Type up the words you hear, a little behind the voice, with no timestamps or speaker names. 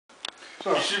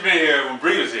She been here when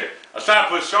Bree was here. I was trying to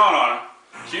put Sean on her.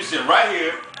 She was sitting right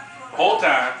here the whole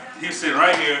time. He was sitting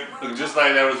right here, looking just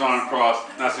like that with his arm crossed,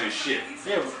 not saying shit.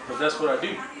 Yeah, but that's what I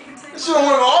do. This shit don't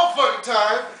work all fucking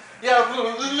time. Yeah,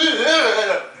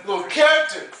 little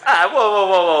character. Alright,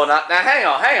 whoa. Now hang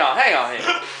on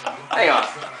here.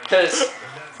 Because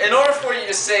in order for you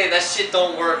to say that shit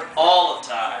don't work all the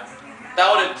time, that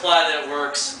would imply that it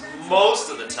works most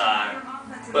of the time.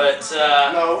 But,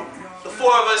 No. the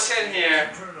four of us in here,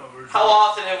 how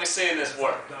often have we seen this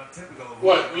work?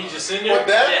 What, we just sitting here? What,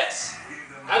 that? Yes.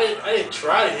 I didn't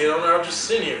try to hit on her, I'm just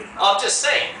sitting here. I'm just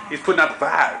saying. He's putting out the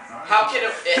vibe. How can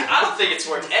it, I don't think it's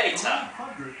worked any time.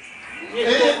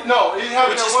 No, it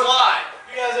happened. Which is why.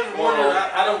 You guys ever wonder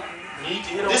I don't need to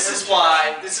hit on her? This is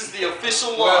why, this is the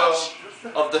official launch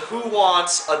of the Who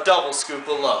Wants a Double Scoop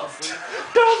of Love.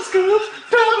 Double scoop of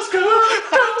love.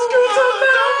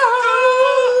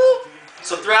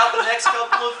 So throughout the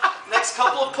next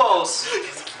couple of posts,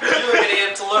 you're going to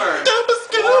get to learn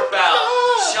more about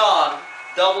Sean,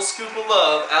 Double Scoop of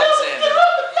Love, Alexander.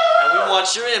 And we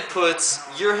want your inputs,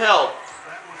 your help.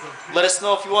 Let us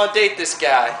know if you want to date this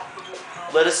guy.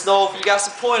 Let us know if you got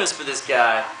some pointers for this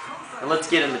guy. And let's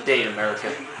get him to date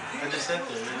America. I just sat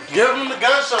there, man. Give him the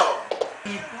gun show.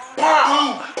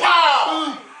 Pow!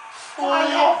 Pow!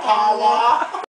 Fire power!